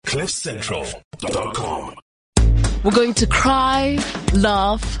CliffCentral.com. We're going to cry,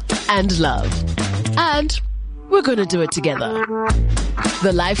 laugh, and love. And we're going to do it together.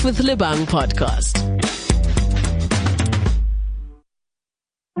 The Life with Lebang podcast.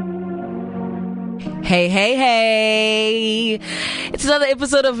 Hey, hey, hey. It's another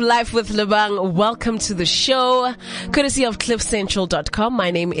episode of Life with Lebang. Welcome to the show. Courtesy of CliffCentral.com.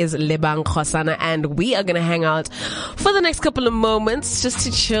 My name is Lebang Khosana, and we are going to hang out for the next couple of moments just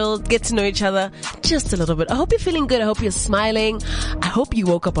to chill, get to know each other just a little bit. I hope you're feeling good. I hope you're smiling. I hope you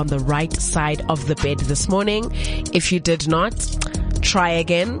woke up on the right side of the bed this morning. If you did not, try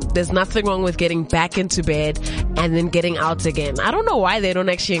again. There's nothing wrong with getting back into bed and then getting out again. I don't know why they don't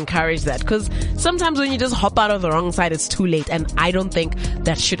actually encourage that, because sometimes when you just hop out of the wrong side, it's too late, and I don't think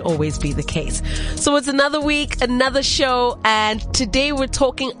that should always be the case. So it's another week, another show, and today we're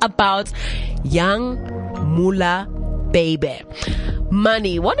talking about young Mula baby.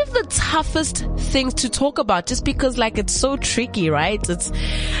 Money. One of the toughest things to talk about, just because it's so tricky, right?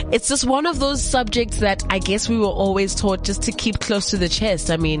 It's just one of those subjects that I guess we were always taught just to keep close to the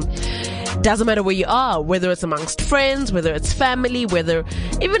chest. I mean, doesn't matter where you are, whether it's amongst friends, whether it's family, whether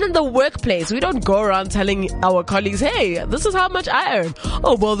even in the workplace, we don't go around telling our colleagues, hey, this is how much I earn.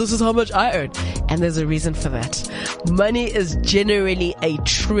 Oh, well, this is how much I earn. And there's a reason for that. Money is generally a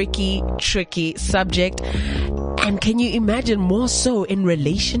tricky subject. And can you imagine more so in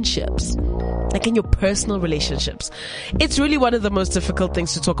relationships? Like in your personal relationships. It's really one of the most difficult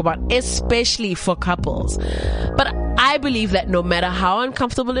things to talk about, especially for couples. But I believe that no matter how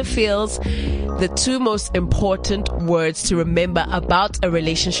uncomfortable it feels, the two most important words to remember about a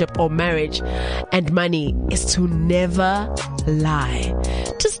relationship or marriage and money is to never lie.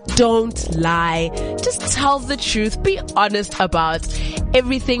 Just don't lie. Just tell the truth. Be honest about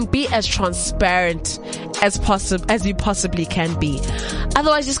everything. Be as transparent as you possibly can be.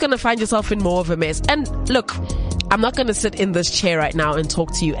 Otherwise, you're just going to find yourself in more of a mess. And look, I'm not going to sit in this chair right now and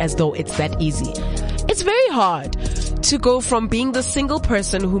talk to you as though it's that easy. It's very hard to go from being the single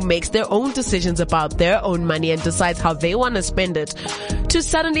person who makes their own decisions about their own money and decides how they want to spend it, to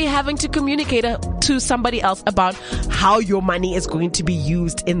suddenly having to communicate to somebody else about how your money is going to be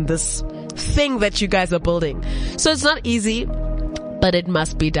used in this thing that you guys are building. So it's not easy, but it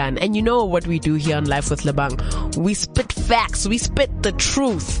must be done. And you know what we do here on Life with Lebang? We spit facts. We spit the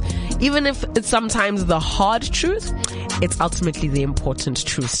truth. Even if it's sometimes the hard truth, it's ultimately the important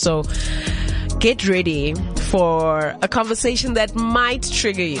truth. So get ready for a conversation that might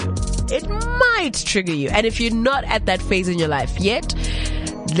trigger you. It might trigger you. And if you're not at that phase in your life yet,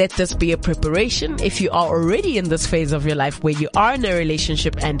 let this be a preparation. If you are already in this phase of your life where you are in a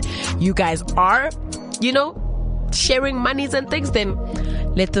relationship and you guys are, sharing monies and things, then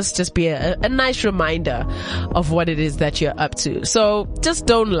let this just be a nice reminder of what it is that you're up to. So just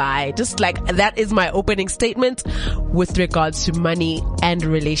don't lie. Just that is my opening statement with regards to money and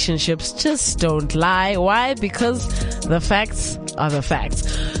relationships. Just don't lie. Why? Because the facts are the facts.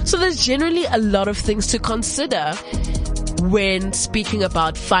 So there's generally a lot of things to consider when speaking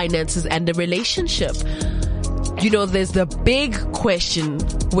about finances and a relationship. There's the big question,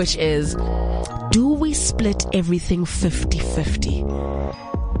 which is, do we split everything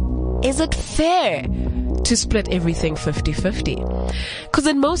 50-50? Is it fair to split everything 50-50? Because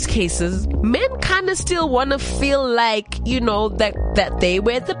in most cases, men kind of still want to feel like, that they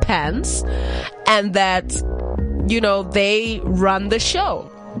wear the pants and that, they run the show.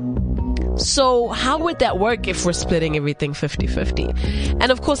 So how would that work if we're splitting everything 50-50?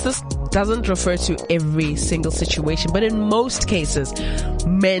 And of course, this doesn't refer to every single situation, but in most cases,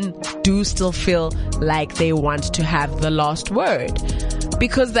 men do still feel like they want to have the last word,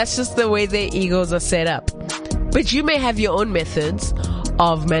 because that's just the way their egos are set up. But you may have your own methods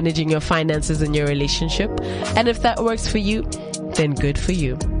of managing your finances in your relationship, and if that works for you, then good for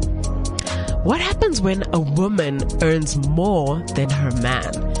you. What happens when a woman earns more than her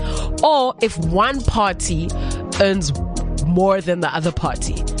man? Or if one party earns more than the other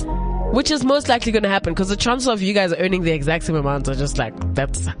party? Which is most likely going to happen, because the chances of you guys earning the exact same amount are just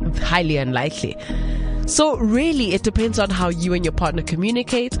that's highly unlikely. So really, it depends on how you and your partner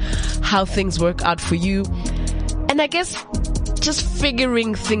communicate, how things work out for you, and I guess just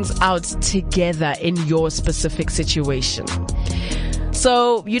figuring things out together in your specific situation.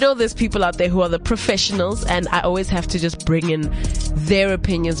 So, there's people out there who are the professionals, and I always have to just bring in their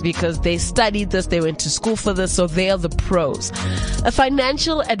opinions because they studied this, they went to school for this, so they are the pros. A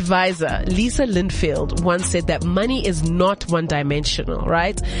financial advisor, Lisa Lindfield, once said that money is not one-dimensional,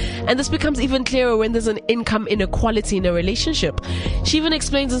 right? And this becomes even clearer when there's an income inequality in a relationship. She even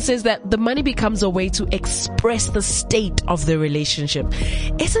explains and says that the money becomes a way to express the state of the relationship.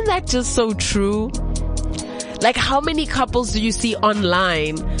 Isn't that just so true? Like, how many couples do you see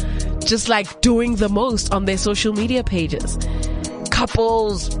online just like doing the most on their social media pages?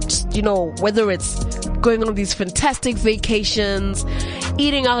 Couples, whether it's going on these fantastic vacations,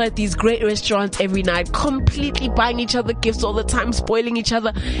 eating out at these great restaurants every night, completely buying each other gifts all the time, spoiling each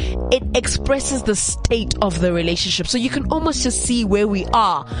other. It expresses the state of the relationship. So you can almost just see where we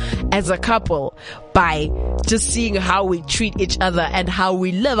are as a couple by just seeing how we treat each other and how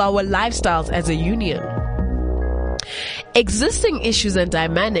we live our lifestyles as a union. Existing issues and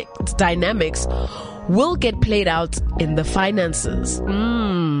dynamics will get played out in the finances.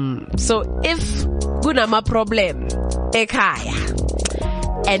 So if kunama problem ekhaya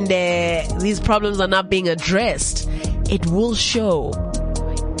and these problems are not being addressed, it will show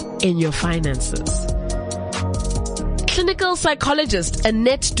in your finances. Clinical psychologist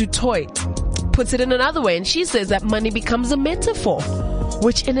Annette Dutoit puts it in another way, and she says that money becomes a metaphor,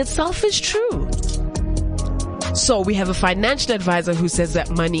 which in itself is true. So we have a financial advisor who says that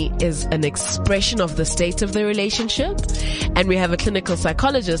money is an expression of the state of the relationship. And we have a clinical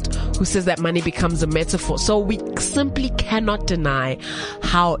psychologist who says that money becomes a metaphor. So we simply cannot deny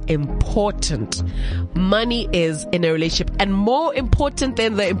how important money is in a relationship. And more important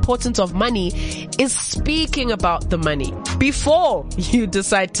than the importance of money is speaking about the money before you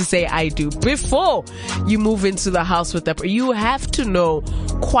decide to say I do, before you move into the house with them. You have to know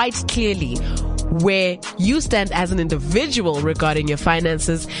quite clearly where you stand as an individual regarding your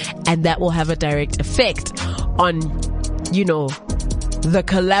finances, and that will have a direct effect on, the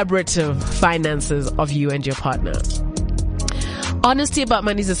collaborative finances of you and your partner. Honesty about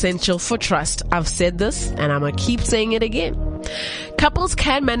money is essential for trust. I've said this and I'm gonna keep saying it again. Couples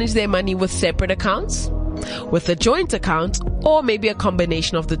can manage their money with separate accounts, with a joint account, or maybe a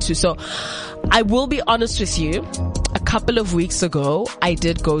combination of the two. So I will be honest with you. A couple of weeks ago, I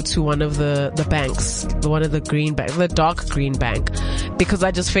did go to one of the banks, one of the green bank, the dark green bank, because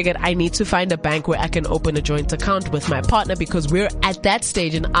I just figured I need to find a bank where I can open a joint account with my partner, because we're at that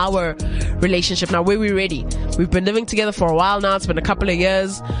stage in our relationship now where we're ready. We've been living together for a while now. It's been a couple of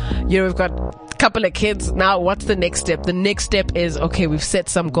years. We've got a couple of kids. Now what's the next step? The next step is, okay, we've set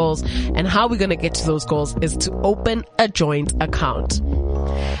some goals, and how we're going to get to those goals is to open a joint account.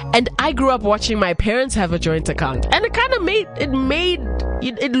 And I grew up watching my parents have a joint account, and it kind of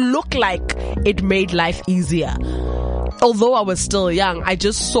it looked like it made life easier. Although I was still young, I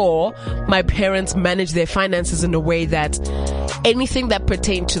just saw my parents manage their finances in a way that anything that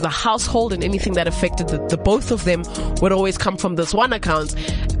pertained to the household and anything that affected the both of them would always come from this one account,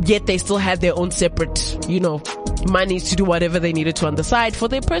 yet they still had their own separate, monies to do whatever they needed to on the side for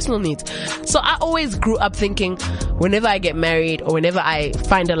their personal needs. So I always grew up thinking, whenever I get married or whenever I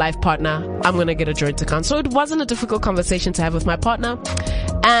find a life partner, I'm going to get a joint account. So it wasn't a difficult conversation to have with my partner.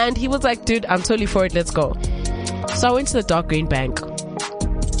 And he was like, dude, I'm totally for it. Let's go. So I went to the dark green bank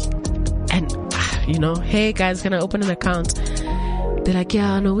and, hey guys, can I open an account? They're like,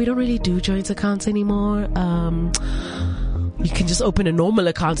 yeah, no, we don't really do joint accounts anymore. You can just open a normal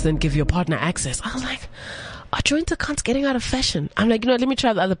account and then give your partner access. I was like, are joint accounts getting out of fashion? I'm like, let me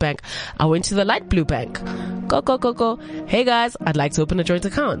try the other bank. I went to the light blue bank. Go. Hey guys, I'd like to open a joint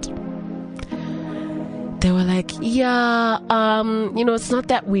account. They were like, yeah, it's not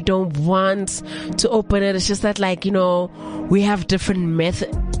that we don't want to open it. It's just that, we have different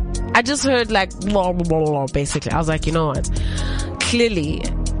methods. I just heard blah, blah, blah, blah, basically. I was like, you know what? Clearly,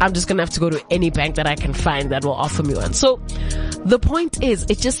 I'm just going to have to go to any bank that I can find that will offer me one. So the point is,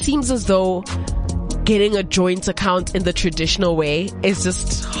 it just seems as though getting a joint account in the traditional way is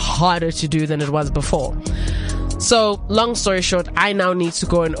just harder to do than it was before. So long story short, I now need to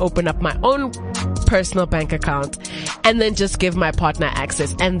go and open up my own personal bank account and then just give my partner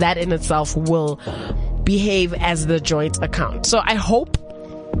access. And that in itself will behave as the joint account. So I hope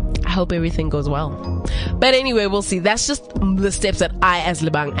everything goes well. But anyway, we'll see. That's just the steps that I as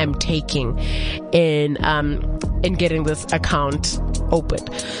Lebang am taking in getting this account opened.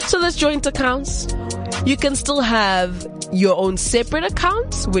 So there's joint accounts. You can still have your own separate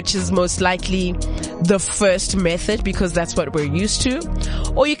accounts, which is most likely the first method because that's what we're used to.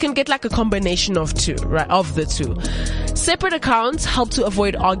 Or you can get a combination of two, right? Of the two. Separate accounts help to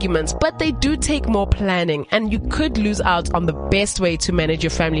avoid arguments, but they do take more planning, and you could lose out on the best way to manage your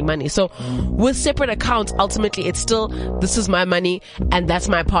family money. So with separate accounts, ultimately it's still, this is my money and that's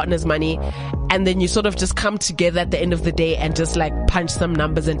my partner's money. And then you sort of just come together at the end of the day and just like punch some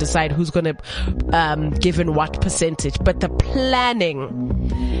numbers and decide who's going to give in what percentage. But the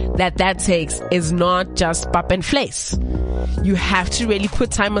planning that takes is not just pap and place. You have to really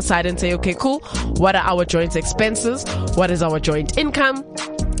put time aside and say, okay, cool. What are our joint expenses? What is our joint income?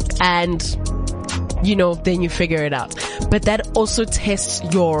 And, then you figure it out. But that also tests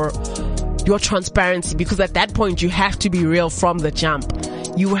your transparency, because at that point you have to be real from the jump.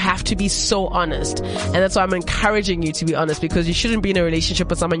 You have to be so honest. And that's why I'm encouraging you to be honest, because you shouldn't be in a relationship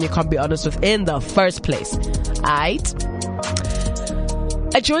with someone you can't be honest with in the first place. Alright?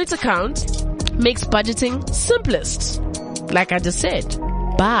 A joint account makes budgeting simplest, like I just said,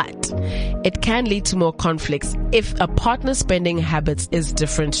 but it can lead to more conflicts if a partner's spending habits is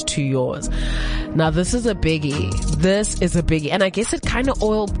different to yours. Now, this is a biggie. And I guess it kind of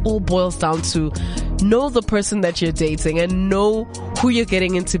all boils down to know the person that you're dating and know who you're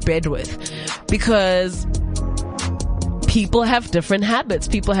getting into bed with, because people have different habits.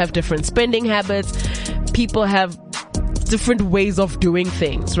 People have different spending habits. People have different ways of doing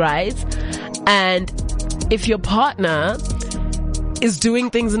things, right? And if your partner is doing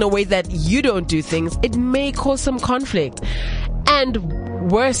things in a way that you don't do things, it may cause some conflict.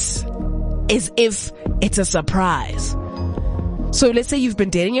 And worse is if it's a surprise. So let's say you've been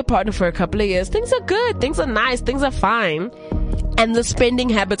dating your partner for a couple of years. Things are good. Things are nice. Things are fine. And the spending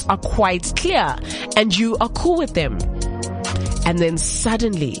habits are quite clear and you are cool with them. And then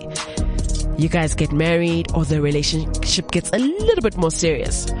suddenly you guys get married or the relationship gets a little bit more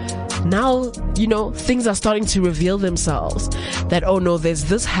serious. Now, things are starting to reveal themselves that, oh no, there's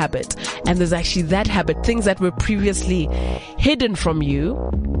this habit and there's actually that habit. Things that were previously hidden from you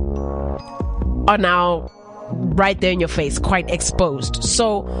are now right there in your face, quite exposed.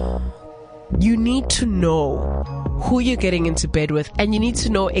 So you need to know who you're getting into bed with, and you need to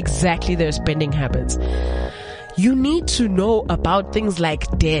know exactly their spending habits. You need to know about things like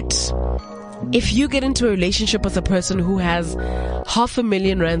debt. If you get into a relationship with a person who has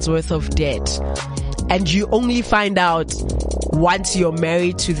 500,000 rands worth of debt and you only find out once you're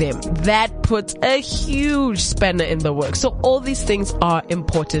married to them, that puts a huge spanner in the works. So all these things are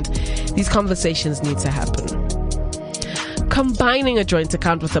important. These conversations need to happen. Combining a joint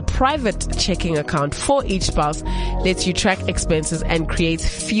account with a private checking account for each spouse lets you track expenses and creates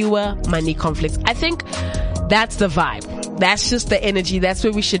fewer money conflicts. I think that's the vibe. That's just the energy. That's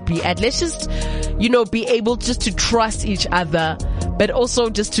where we should be at. Let's just, be able just to trust each other, but also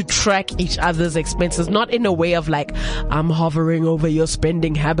just to track each other's expenses, not in a way of like, I'm hovering over your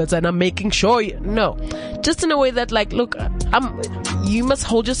spending habits and I'm making sure no, just in a way that like, look, you must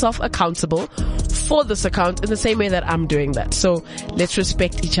hold yourself accountable for this account in the same way that I'm doing that. So let's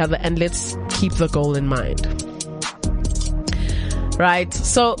respect each other and let's keep the goal in mind. Right?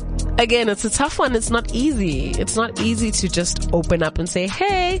 So again, it's a tough one. It's not easy. It's not easy to just open up and say,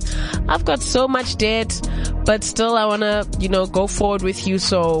 hey, I've got so much debt, but still I want to, go forward with you.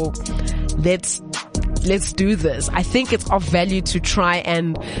 So let's do this. I think it's of value to try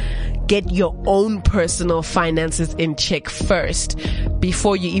and get your own personal finances in check first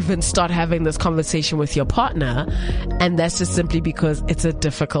before you even start having this conversation with your partner. And that's just simply because it's a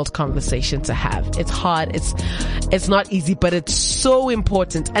difficult conversation to have. It's hard. It's not easy, but it's so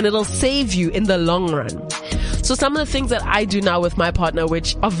important and it'll save you in the long run. So some of the things that I do now with my partner,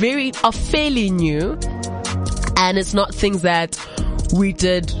 which are fairly new, and it's not things that we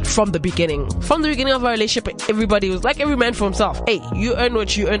did from the beginning. From the beginning of our relationship, everybody was like every man for himself. Hey, you earn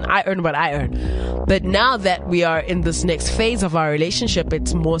what you earn, I earn what I earn. But now that we are in this next phase of our relationship,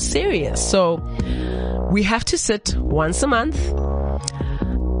 it's more serious. So we have to sit once a month,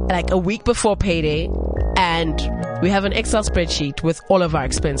 like a week before payday, and we have an Excel spreadsheet with all of our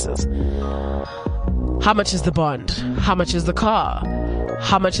expenses. How much is the bond? How much is the car?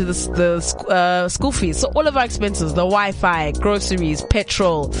 How much is the school fees? So all of our expenses, the Wi-Fi, groceries,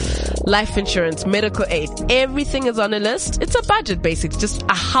 petrol, life insurance, medical aid, everything is on a list. It's a budget, basically, just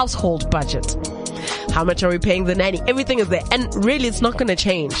a household budget. How much are we paying the nanny? Everything is there. And really, it's not going to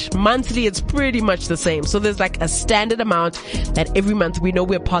change. Monthly, it's pretty much the same. So there's like a standard amount that every month we know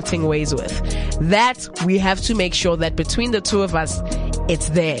we're parting ways with. That we have to make sure that between the two of us, it's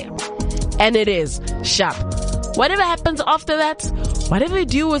there. And it is sharp. Whatever happens after that, whatever you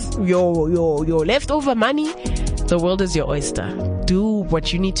do with your leftover money, the world is your oyster. Do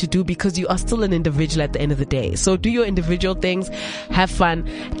what you need to do because you are still an individual at the end of the day. So do your individual things, have fun,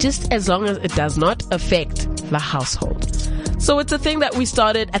 just as long as it does not affect the household. So it's a thing that we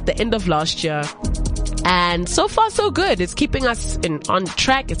started at the end of last year. And so far, so good. It's keeping us on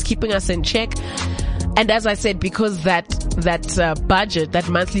track. It's keeping us in check. And as I said, because that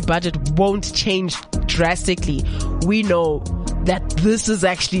monthly budget won't change drastically, we know that this is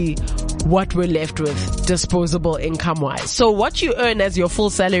actually what we're left with disposable income wise. So what you earn as your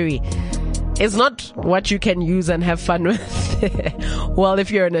full salary is not what you can use and have fun with. Well, if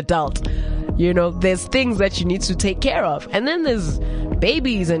you're an adult, there's things that you need to take care of. And then there's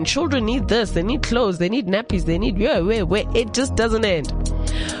babies and children need this, they need clothes, they need nappies, they need, it just doesn't end.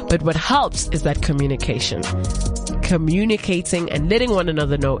 But what helps is that communication. Communicating and letting one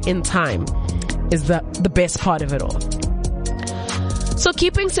another know in time is the best part of it all. So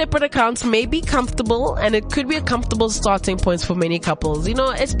keeping separate accounts may be comfortable, and it could be a comfortable starting point for many couples,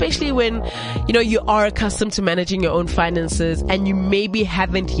 especially when, you are accustomed to managing your own finances and you maybe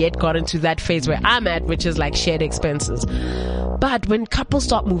haven't yet gotten to that phase where I'm at, which is like shared expenses. But when couples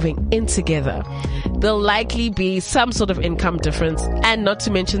start moving in together, there'll likely be some sort of income difference, and not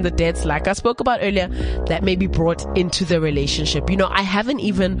to mention the debts, like I spoke about earlier, that may be brought into the relationship. I haven't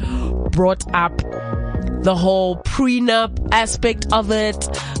even brought up the whole prenup aspect of it,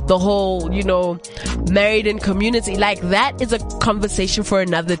 the whole, married in community. Like, that is a conversation for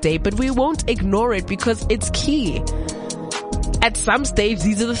another day, but we won't ignore it because it's key. At some stage,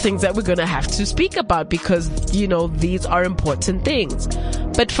 these are the things that we're going to have to speak about because, these are important things.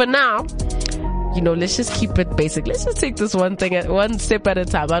 But for now, let's just keep it basic. Let's just take this one step at a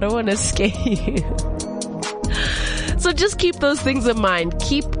time. I don't want to scare you. So just keep those things in mind.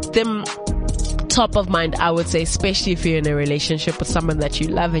 Keep them top of mind, I would say, especially if you're in a relationship with someone that you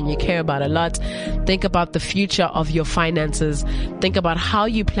love and you care about a lot. Think about the future of your finances. Think about how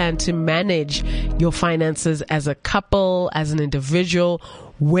you plan to manage your finances as a couple, as an individual,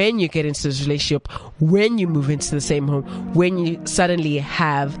 when you get into this relationship, when you move into the same home, when you suddenly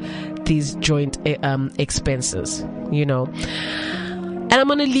have these joint expenses, And I'm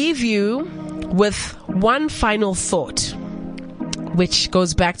going to leave you with one final thought, which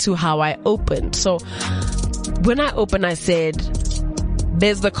goes back to how I opened. So when I opened, I said,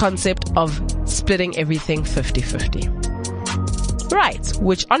 there's the concept of splitting everything 50-50. Right.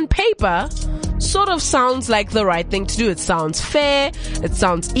 Which on paper sort of sounds like the right thing to do. It sounds fair. It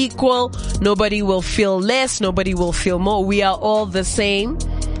sounds equal. Nobody will feel less. Nobody will feel more. We are all the same.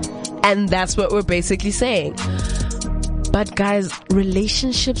 And that's what we're basically saying. But guys,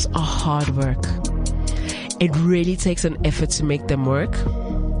 relationships are hard work. It really takes an effort to make them work.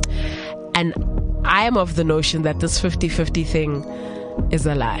 And I am of the notion that this 50-50 thing is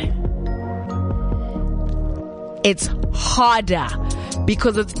a lie. It's harder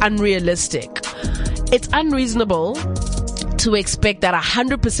because it's unrealistic. It's unreasonable to expect that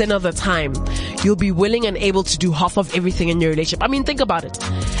 100% of the time you'll be willing and able to do half of everything in your relationship. I mean, think about it.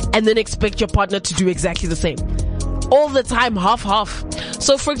 And then expect your partner to do exactly the same. All the time, half.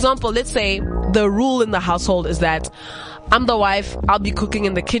 So for example, let's say the rule in the household is that I'm the wife, I'll be cooking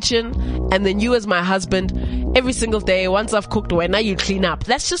in the kitchen, and then you as my husband, every single day, once I've cooked away, now you clean up.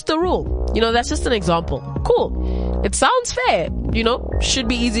 That's just the rule. That's just an example. Cool. It sounds fair, should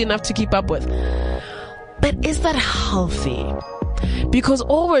be easy enough to keep up with. But is that healthy? Because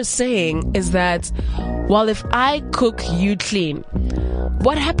all we're saying is that, well, if I cook, you clean.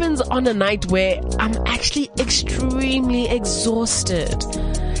 What happens on a night where I'm actually extremely exhausted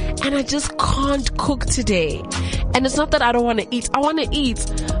and I just can't cook today? And it's not that I don't want to eat. I want to eat,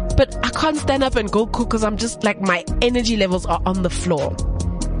 but I can't stand up and go cook because I'm just like, my energy levels are on the floor.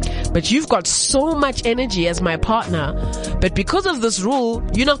 But you've got so much energy as my partner, but because of this rule,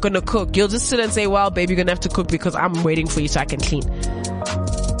 you're not going to cook. You'll just sit and say, well, babe, you're going to have to cook because I'm waiting for you so I can clean.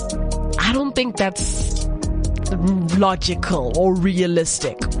 I don't think that's logical or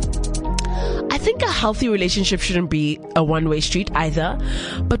realistic. I think a healthy relationship shouldn't be a one-way street either.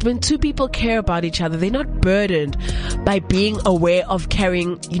 But when two people care about each other, they're not burdened by being aware of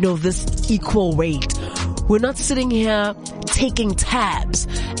carrying, this equal weight. We're not sitting here taking tabs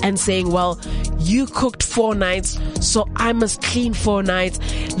and saying, well, you cooked 4 nights, so I must clean 4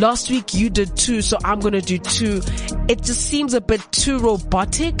 nights. Last week you did 2, so I'm going to do 2. It just seems a bit too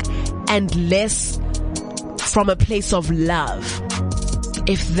robotic and less from a place of love,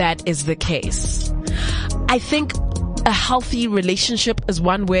 if that is the case. I think a healthy relationship is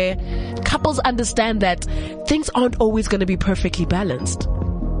one where couples understand that things aren't always going to be perfectly balanced.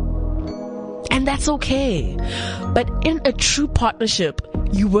 And that's okay. But in a true partnership,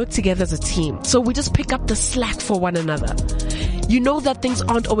 you work together as a team. So we just pick up the slack for one another. You know that things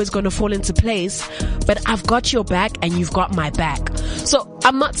aren't always going to fall into place, but I've got your back and you've got my back. So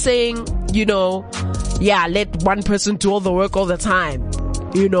I'm not saying, let one person do all the work all the time,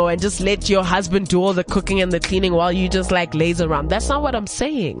 and just let your husband do all the cooking and the cleaning while you just like laze around. That's not what I'm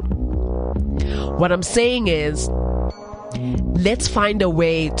saying. What I'm saying is, let's find a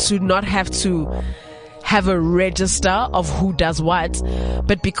way to not have to have a register of who does what,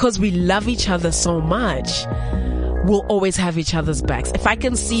 but because we love each other so much, we'll always have each other's backs. If I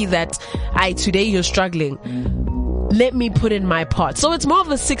can see that today you're struggling, let me put in my part. So it's more of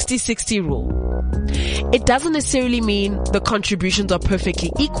a 60-60 rule. It doesn't necessarily mean the contributions are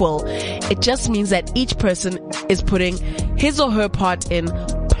perfectly equal. It just means that each person is putting his or her part in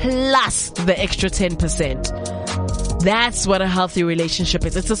plus the extra 10%. That's what a healthy relationship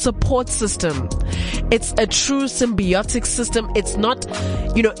is. It's a support system. It's a true symbiotic system. It's not,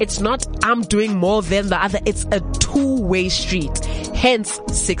 it's not I'm doing more than the other. It's a two-way street. Hence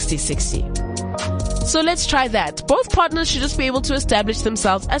 60-60. So let's try that. Both partners should just be able to establish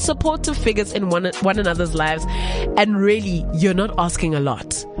themselves as supportive figures in one another's lives. And really, you're not asking a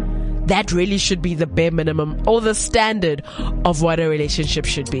lot. That really should be the bare minimum or the standard of what a relationship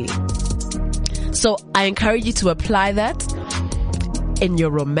should be. So I encourage you to apply that in your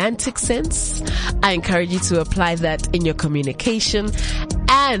romantic sense. I encourage you to apply that in your communication.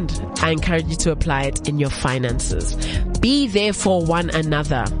 And I encourage you to apply it in your finances. Be there for one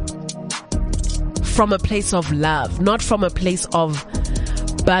another. From a place of love, not from a place of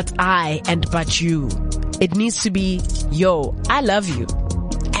but I and but you. It needs to be, I love you.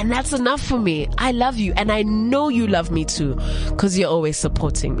 And that's enough for me. I love you. And I know you love me too, because you're always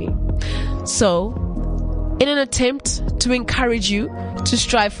supporting me. So, in an attempt to encourage you to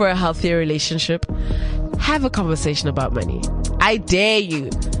strive for a healthier relationship, have a conversation about money. I dare you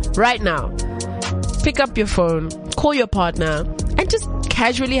right now. Pick up your phone, call your partner, and just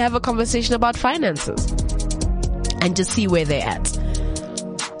casually have a conversation about finances and just see where they're at,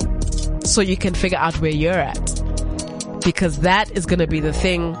 so you can figure out where you're at, because that is going to be the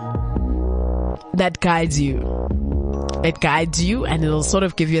thing that guides you. It guides you and it'll sort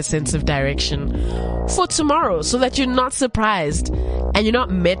of give you a sense of direction for tomorrow, so that you're not surprised and you're not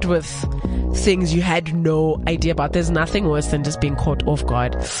met with things you had no idea about. There's nothing worse than just being caught off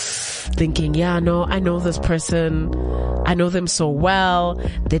guard, thinking, I know this person, I know them so well,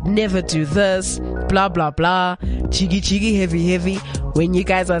 they'd never do this, blah, blah, blah, chiggy, heavy, when you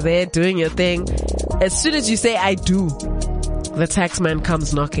guys are there doing your thing. As soon as you say, I do, the tax man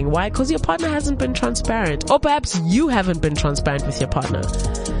comes knocking. Why? Because your partner hasn't been transparent. Or perhaps you haven't been transparent with your partner.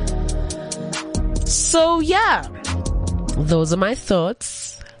 So those are my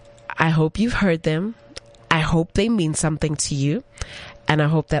thoughts. I hope you've heard them. I hope they mean something to you. And I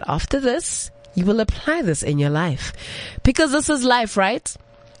hope that after this, you will apply this in your life. Because this is life, right?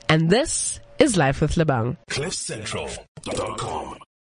 And this is Life with Lebang. CliffCentral.com